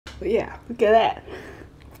But yeah, look at that.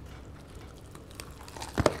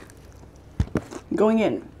 Going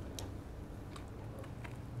in.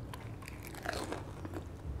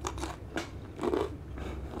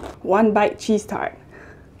 One bite cheese tart.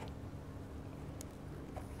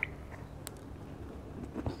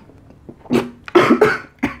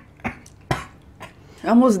 I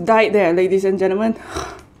almost died there, ladies and gentlemen.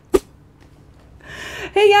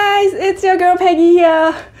 Hey guys, it's your girl Peggy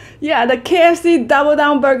here. Yeah, the KFC Double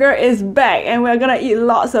Down Burger is back and we're gonna eat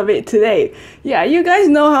lots of it today. Yeah, you guys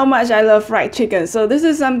know how much I love fried chicken, so this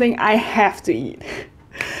is something I have to eat.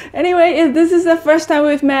 Anyway, if this is the first time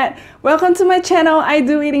we've met, welcome to my channel. I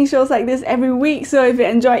do eating shows like this every week, so if you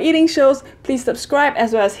enjoy eating shows, please subscribe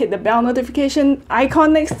as well as hit the bell notification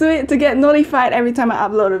icon next to it to get notified every time I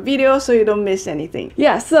upload a video so you don't miss anything.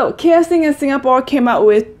 Yeah, so KFC in Singapore came out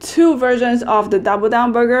with two versions of the Double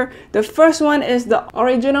Down Burger. The first one is the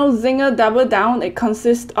original Zinger Double Down. It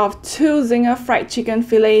consists of two Zinger fried chicken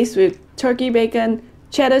fillets with turkey bacon,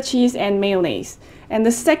 cheddar cheese, and mayonnaise. And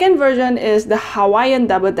the second version is the Hawaiian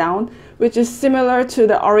Double Down, which is similar to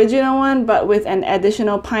the original one but with an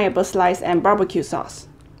additional pineapple slice and barbecue sauce.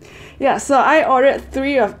 Yeah, so I ordered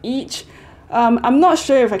 3 of each. I'm not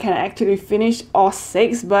sure if I can actually finish all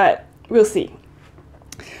 6, but we'll see.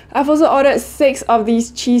 I've also ordered 6 of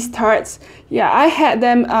these cheese tarts. Yeah, I had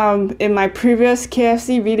them in my previous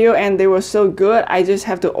KFC video and they were so good, I just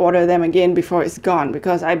have to order them again before it's gone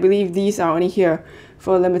because I believe these are only here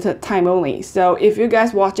for a limited time only. So if you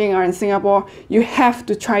guys watching are in Singapore, you have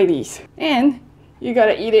to try these. And you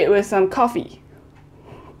gotta eat it with some coffee.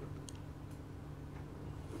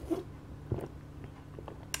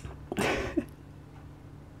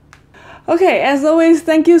 Okay, as always,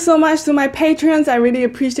 thank you so much to my patrons. I really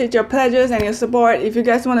appreciate your pledges and your support. If you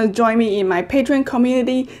guys want to join me in my Patreon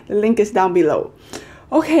community, the link is down below.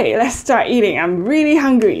 Okay, let's start eating. I'm really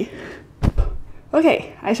hungry.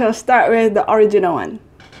 Okay, I shall start with the original one.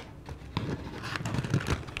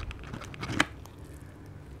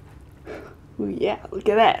 Ooh, yeah, look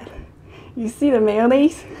at that. You see the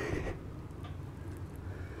mayonnaise?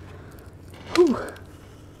 Ooh.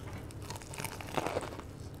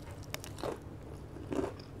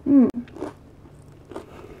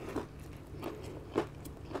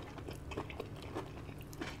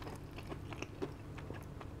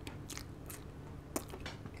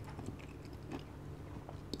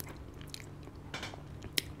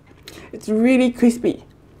 It's really crispy.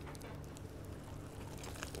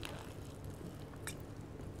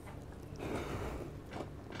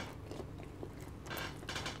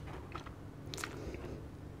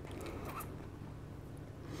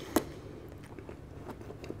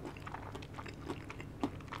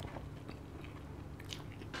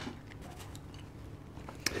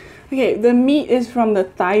 Okay, the meat is from the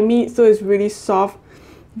thigh meat, so it's really soft,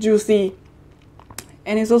 juicy,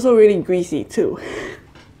 and it's also really greasy too.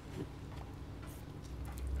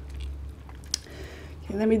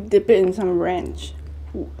 Okay, let me dip it in some ranch.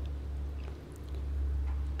 Ooh.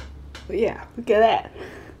 But yeah, look at that.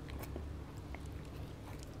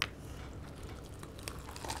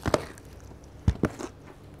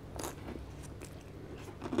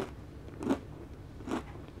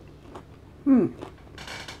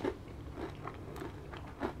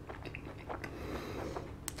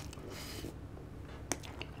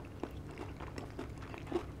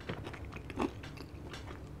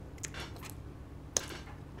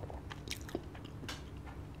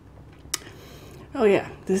 Oh yeah,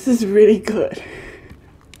 this is really good.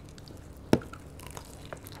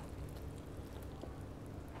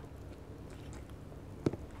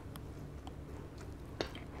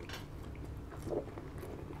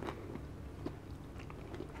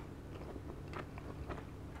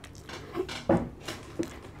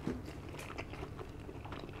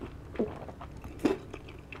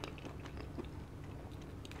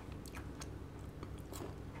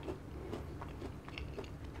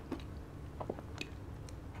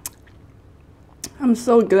 I'm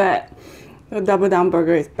so glad the Double Down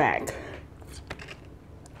Burger is back.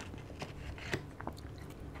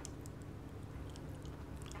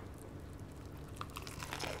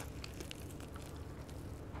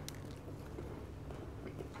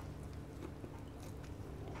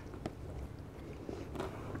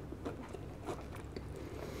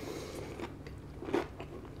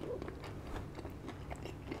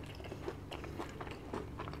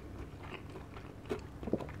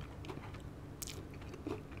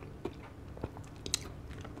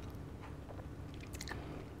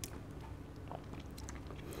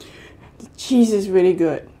 Cheese is really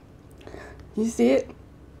good. You see it?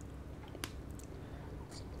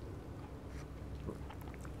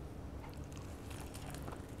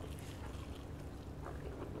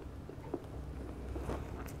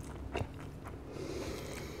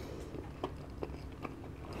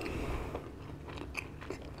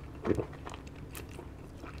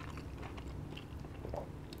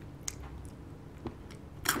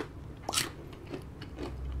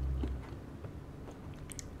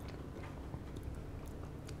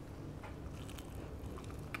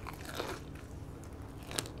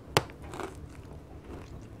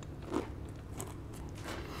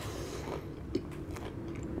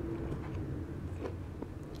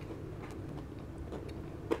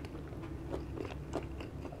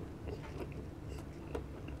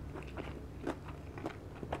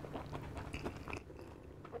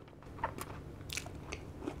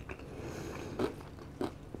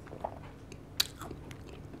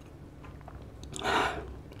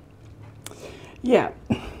 Yeah,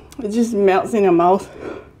 it just melts in your mouth.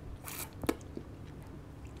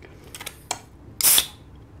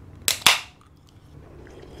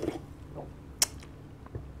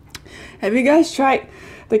 Have you guys tried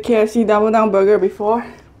the KFC Double Down Burger before?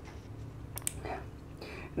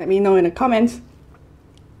 Let me know in the comments.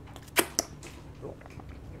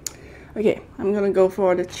 Okay, I'm gonna go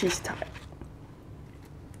for the cheese tart.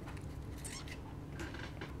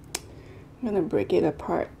 I'm gonna break it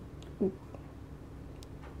apart.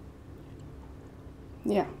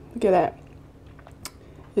 Yeah, look at that.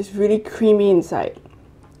 It's really creamy inside.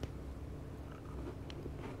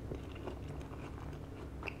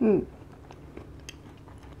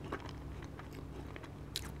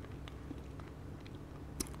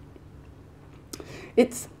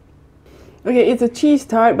 It's a cheese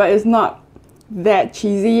tart, but it's not that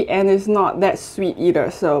cheesy and it's not that sweet either,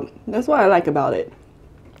 so that's what I like about it.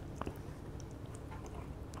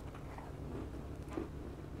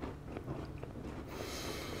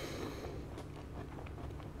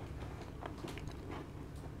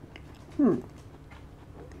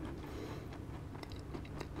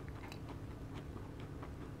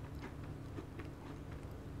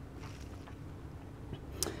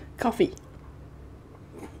 Coffee.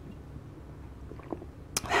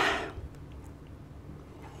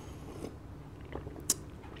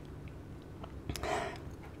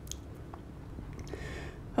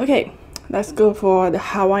 Okay, let's go for the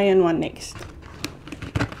Hawaiian one next.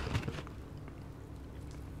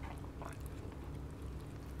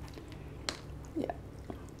 Yeah,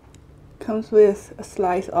 comes with a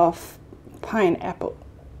slice of pineapple.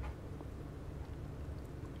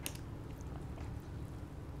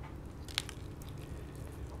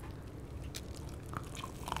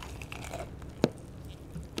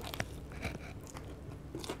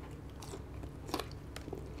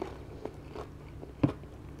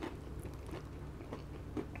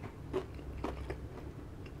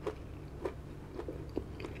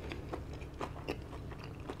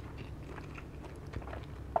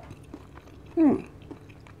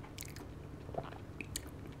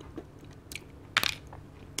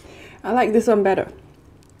 I like this one better.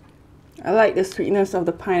 I like the sweetness of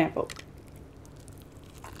the pineapple.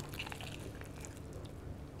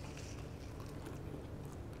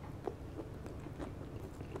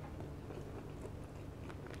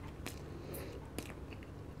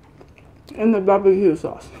 And the barbecue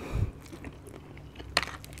sauce.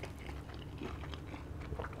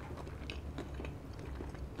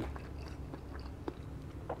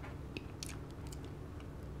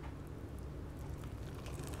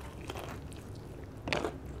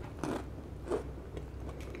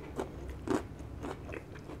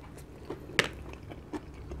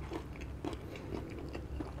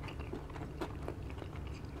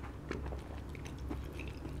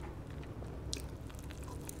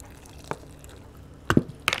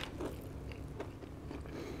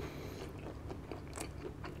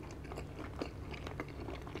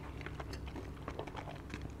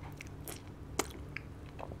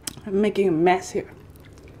 I'm making a mess here.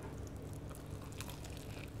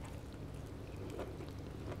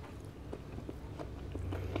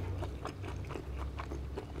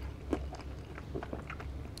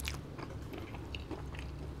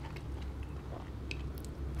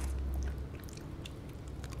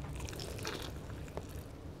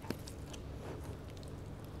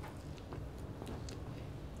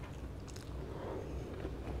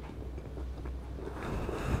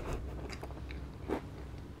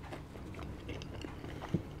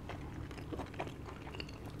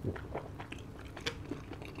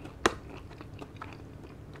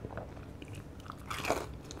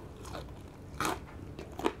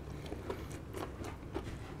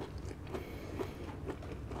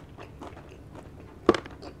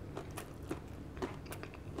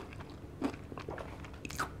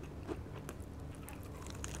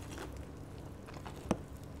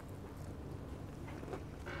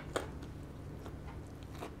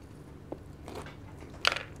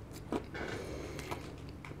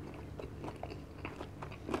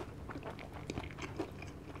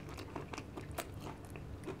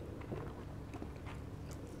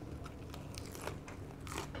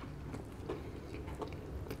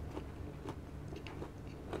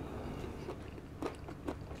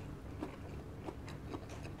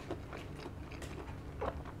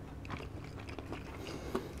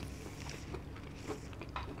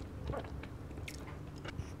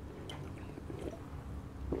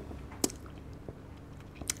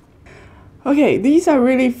 Okay, these are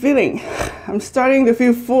really filling. I'm starting to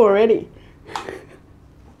feel full already.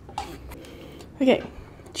 Okay,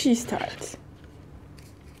 cheese tarts.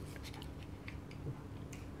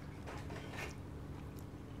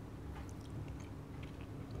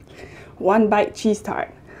 one bite cheese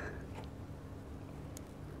tart.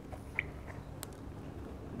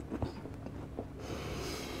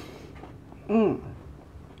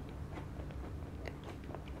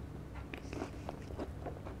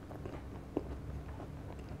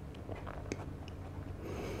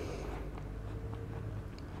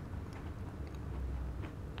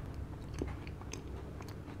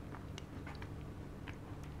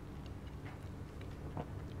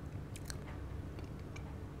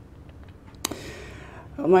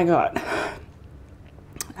 Oh my god,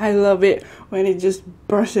 I love it when it just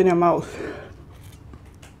bursts in your mouth.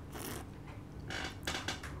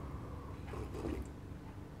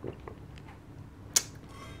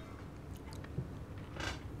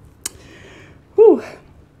 Whew.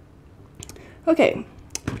 Okay,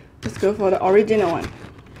 let's go for the original one.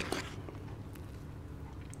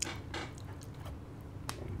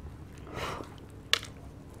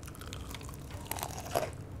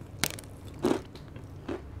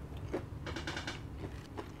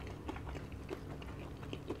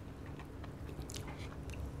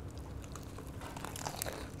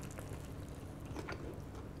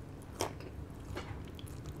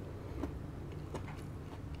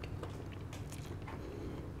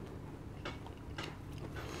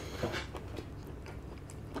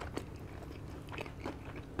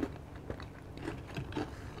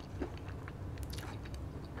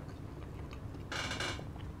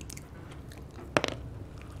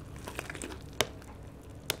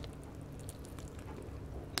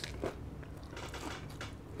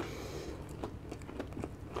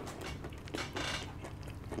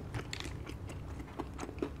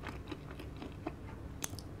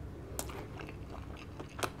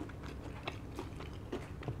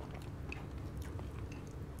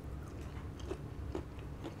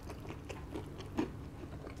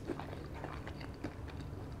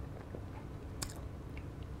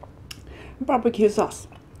 Barbecue sauce.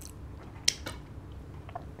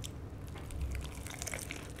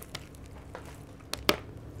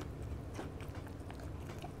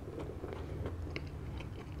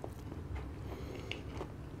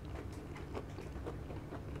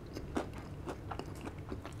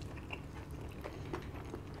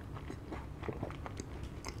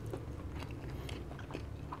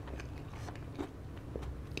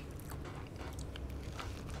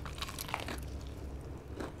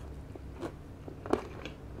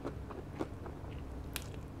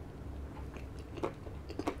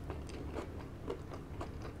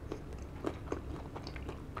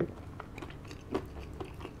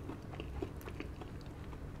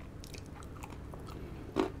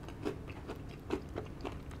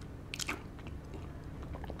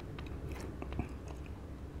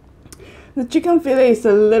 The chicken fillet is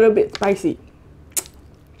a little bit spicy.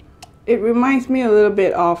 It reminds me a little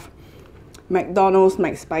bit of McDonald's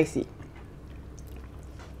McSpicy.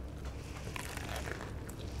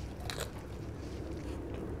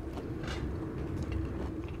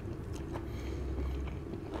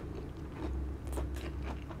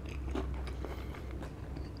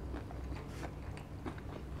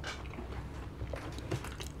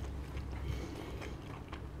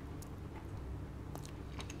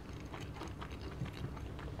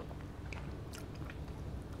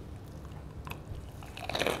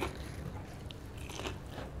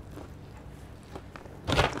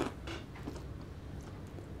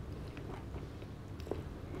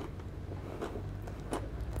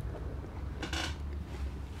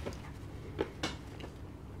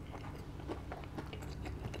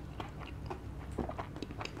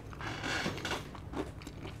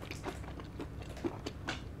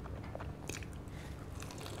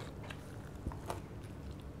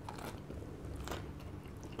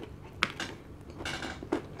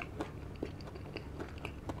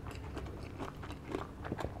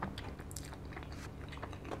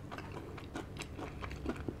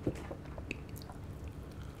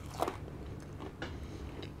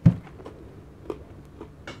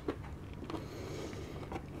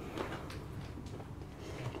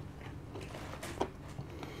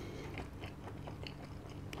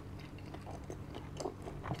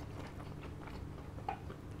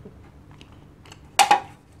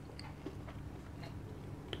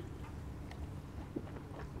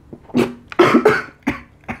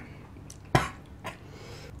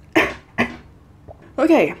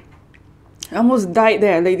 Okay, I almost died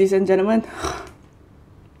there, ladies and gentlemen.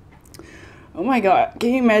 Oh my god, can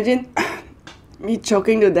you imagine me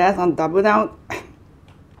choking to death on Double Down?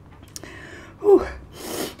 Whew.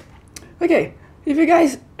 Okay, if you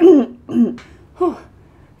guys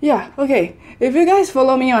yeah, okay, if you guys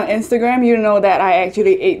follow me on Instagram, you know that I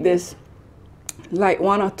actually ate this like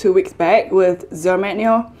 1 or 2 weeks back with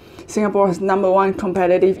Zermatt. Singapore's #1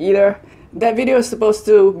 competitive eater. That video is supposed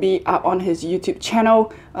to be up on his YouTube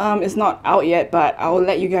channel. It's not out yet, but I'll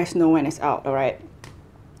let you guys know when it's out, alright?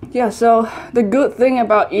 Yeah, so the good thing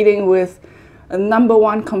about eating with a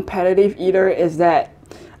 #1 competitive eater is that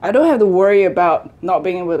I don't have to worry about not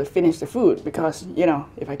being able to finish the food because, you know,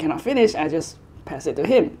 if I cannot finish, I just pass it to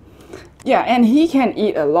him. Yeah, and he can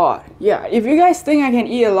eat a lot. Yeah, if you guys think I can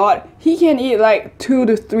eat a lot, he can eat like 2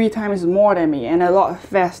 to 3 times more than me and a lot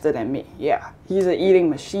faster than me. Yeah, he's an eating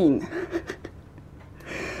machine.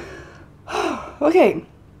 Okay,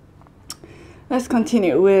 let's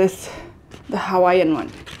continue with the Hawaiian one.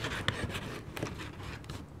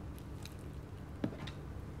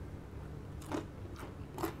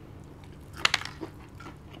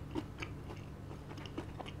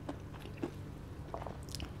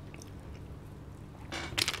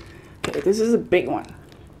 Okay, this is a big one.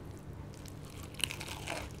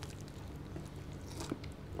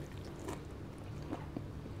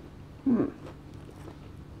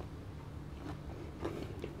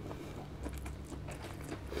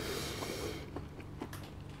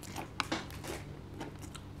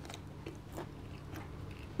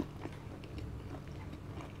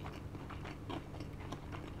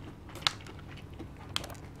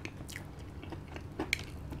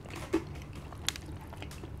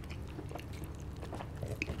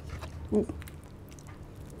 Ooh.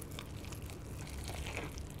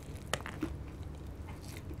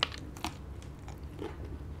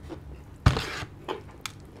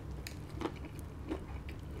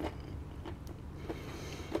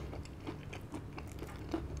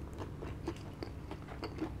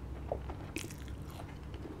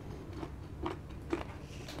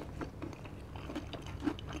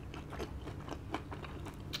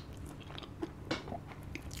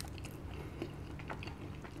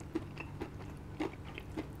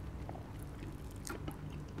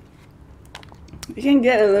 You can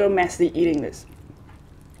get a little messy eating this.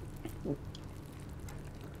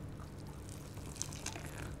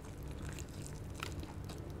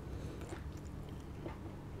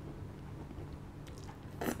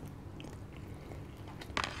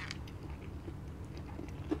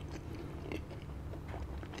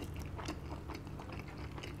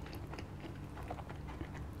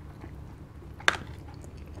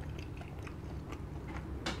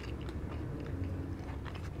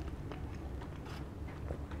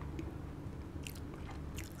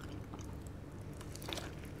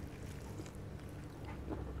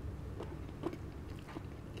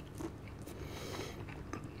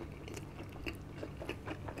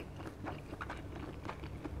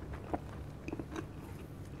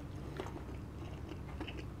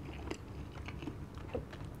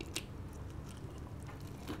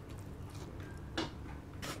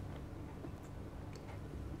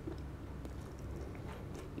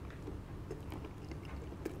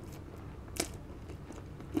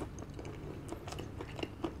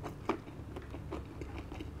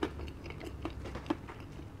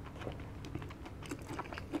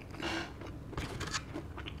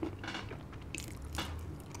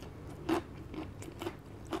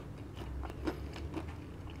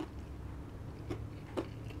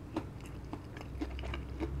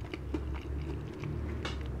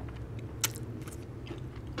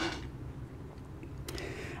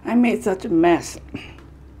 I made such a mess.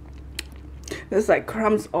 There's like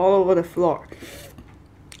crumbs all over the floor.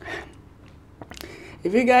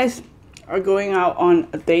 If you guys are going out on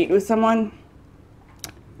a date with someone,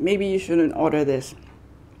 maybe you shouldn't order this.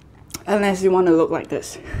 Unless you want to look like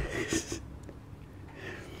this.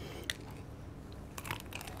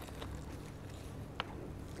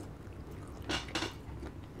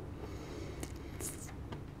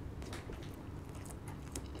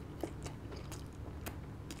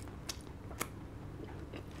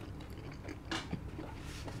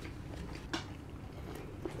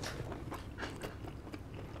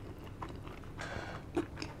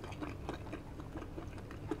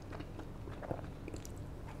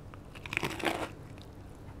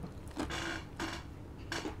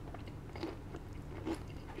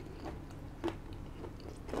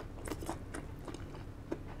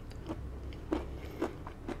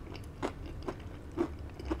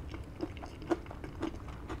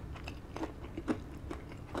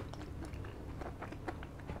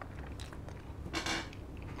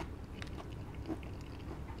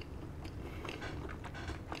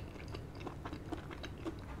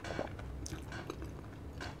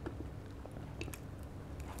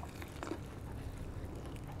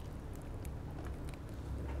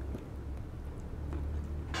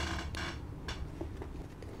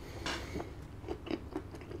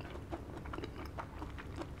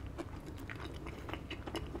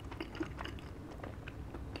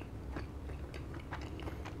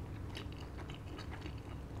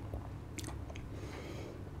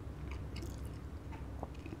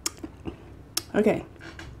 Okay,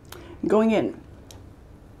 going in.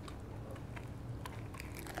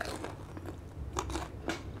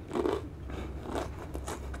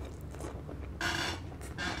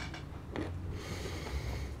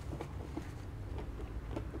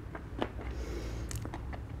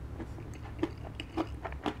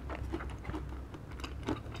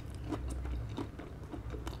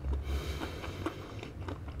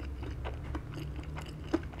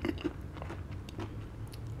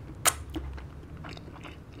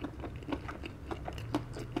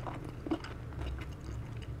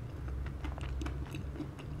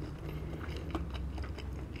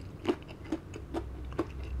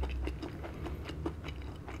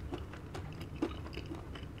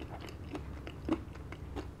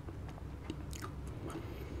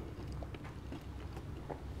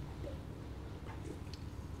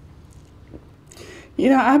 You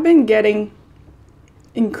know, I've been getting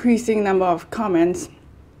increasing number of comments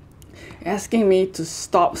asking me to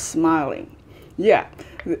stop smiling. Yeah,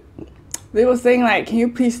 they were saying like, can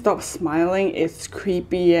you please stop smiling? It's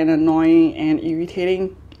creepy and annoying and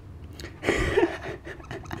irritating.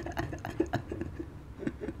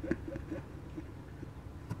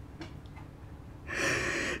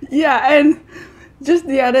 Yeah, and just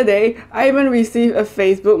the other day, I even received a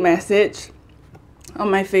Facebook message on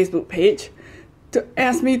my Facebook page to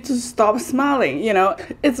ask me to stop smiling. You know,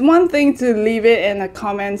 it's one thing to leave it in the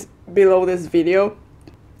comments below this video.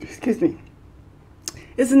 Excuse me.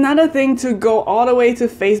 It's another thing to go all the way to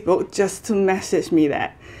Facebook just to message me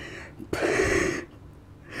that.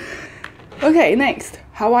 Okay, next,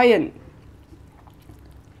 Hawaiian.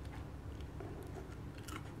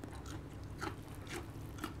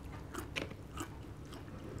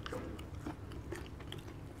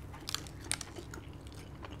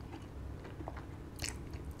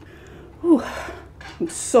 Whew, I'm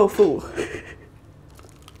so full.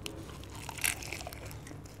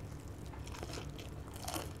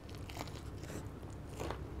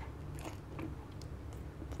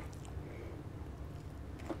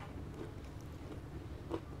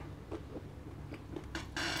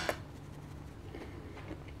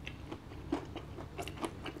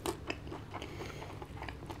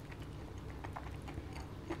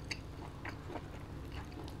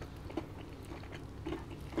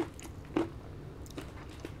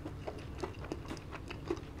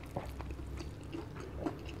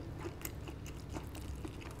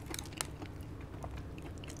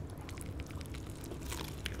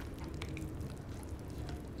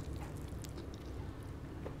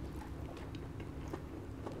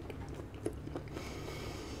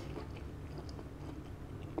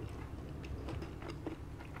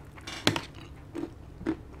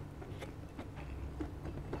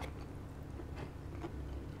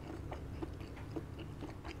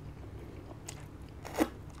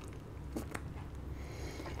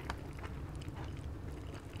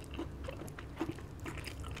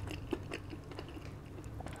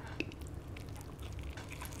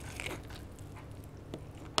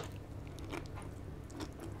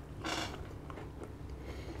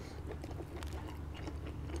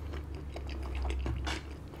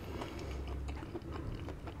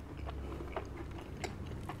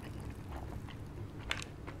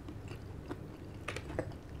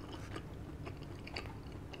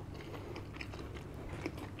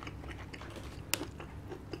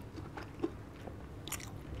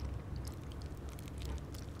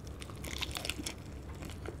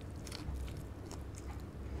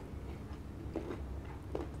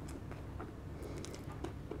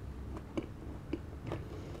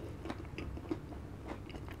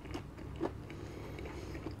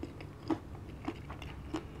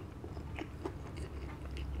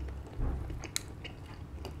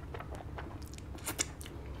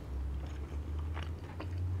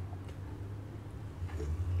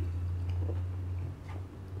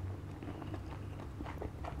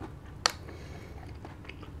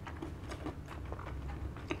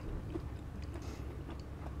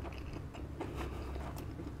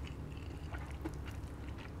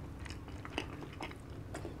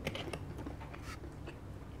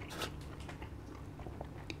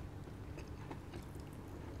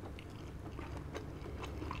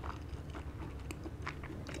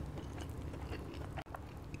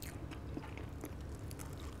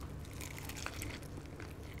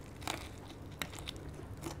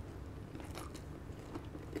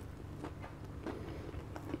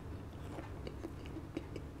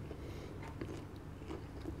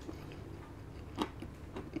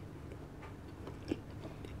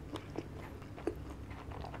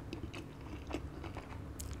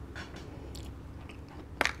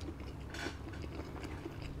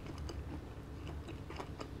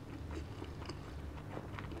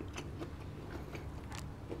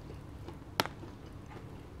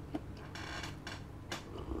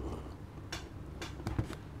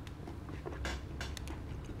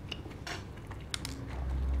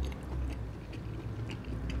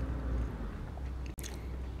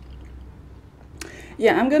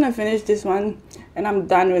 Yeah, I'm gonna finish this one and I'm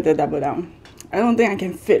done with the double down. I don't think I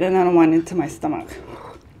can fit another one into my stomach.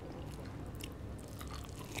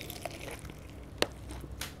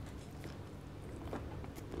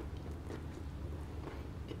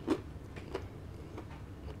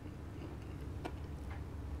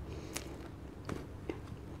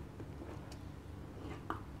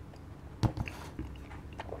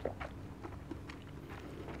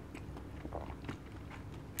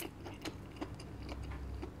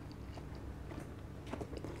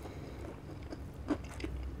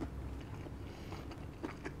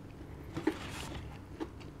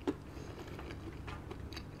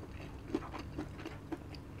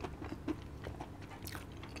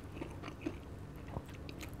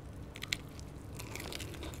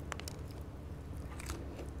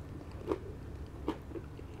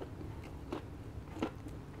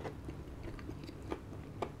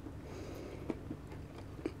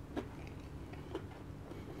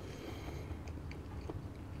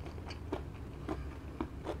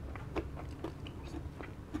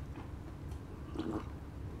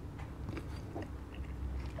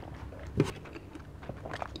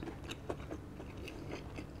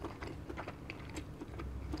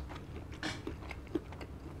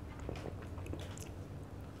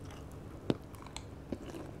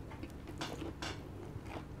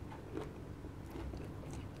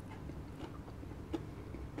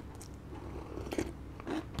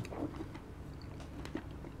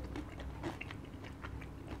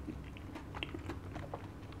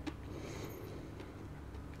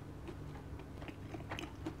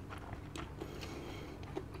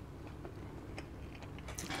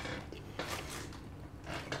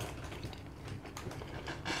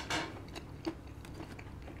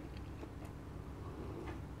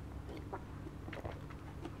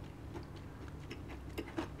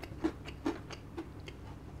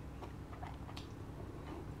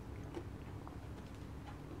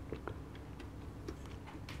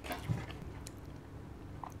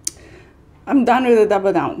 I'm done with the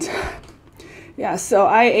double downs. Yeah, so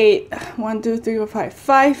I ate 1, 2, 3, 4, 5,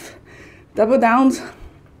 5 double downs.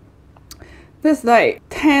 That's like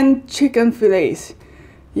 10 chicken fillets.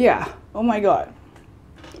 Yeah, oh my god.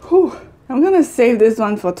 Whew. I'm gonna save this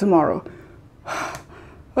one for tomorrow.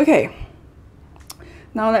 Okay,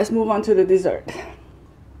 now let's move on to the dessert.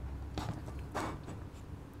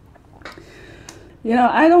 You know,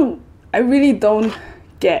 I really don't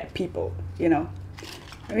get people, you know.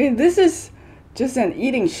 I mean, this is just an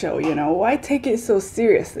eating show, you know. Why take it so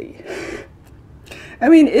seriously? I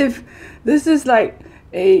mean, if this is like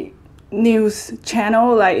a news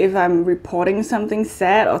channel, like if I'm reporting something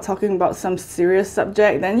sad or talking about some serious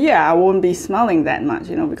subject, then yeah, I won't be smiling that much,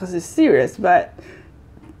 you know, because it's serious. But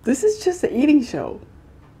this is just an eating show.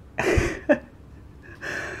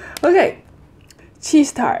 Okay,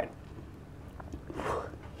 cheese tart.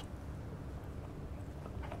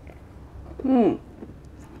 Hmm.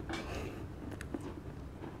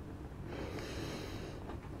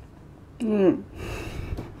 Mm.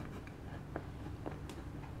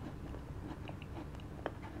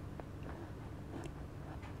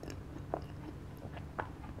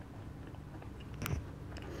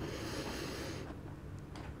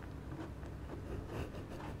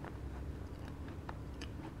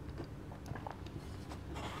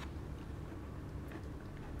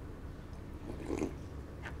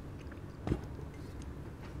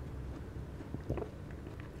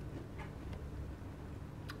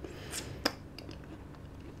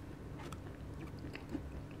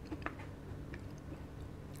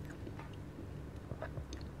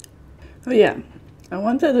 Oh yeah, I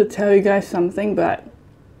wanted to tell you guys something, but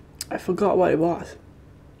I forgot what it was.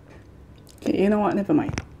 Okay, you know what? Never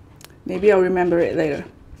mind. Maybe I'll remember it later.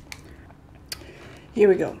 Here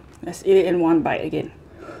we go. Let's eat it in one bite again.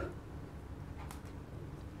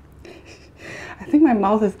 I think my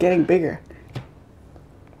mouth is getting bigger.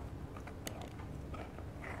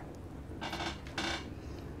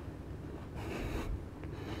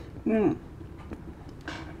 Mmm.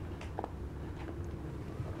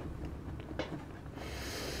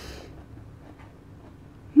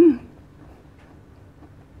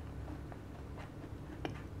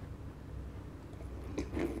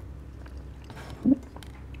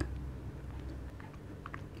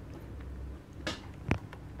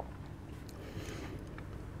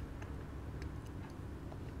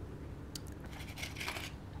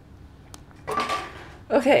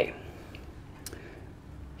 Okay,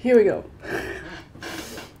 here we go.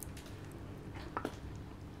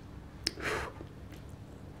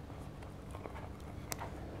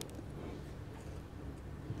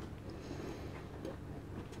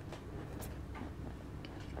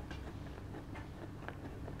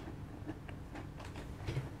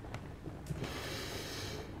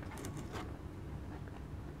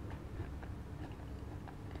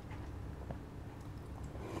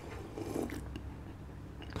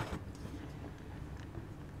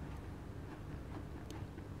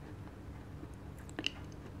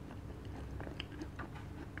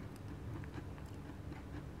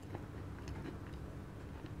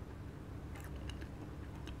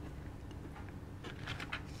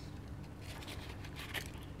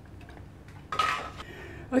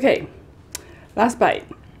 Okay, last bite.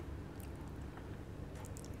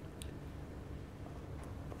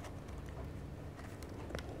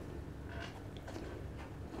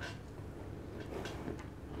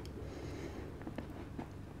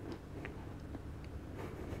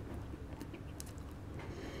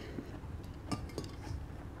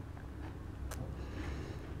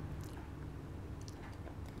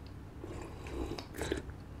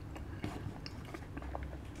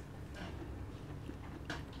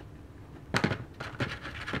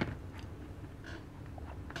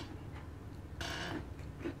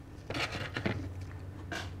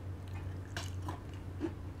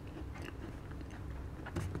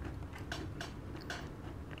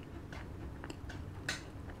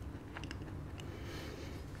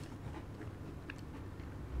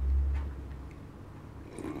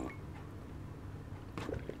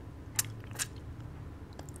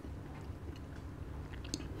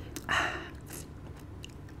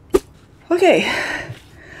 Okay,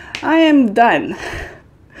 I am done.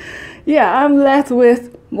 Yeah, I'm left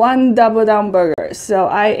with 1 Double Down burger. So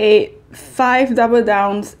I ate 5 Double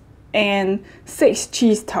Downs and 6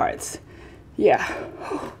 Cheese Tarts. Yeah,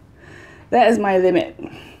 that is my limit.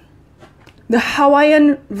 The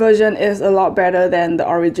Hawaiian version is a lot better than the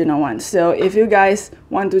original one. So if you guys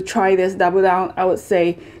want to try this Double Down, I would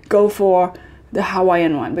say go for the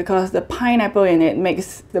Hawaiian one because the pineapple in it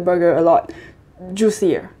makes the burger a lot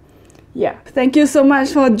juicier. Yeah, thank you so much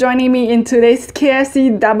for joining me in today's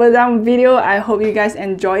KFC Double Down video. I hope you guys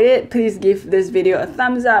enjoyed it. Please give this video a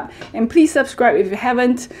thumbs up and please subscribe if you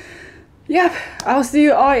haven't. Yep, I'll see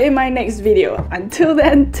you all in my next video. Until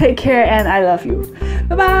then, take care and I love you.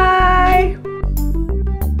 Bye bye.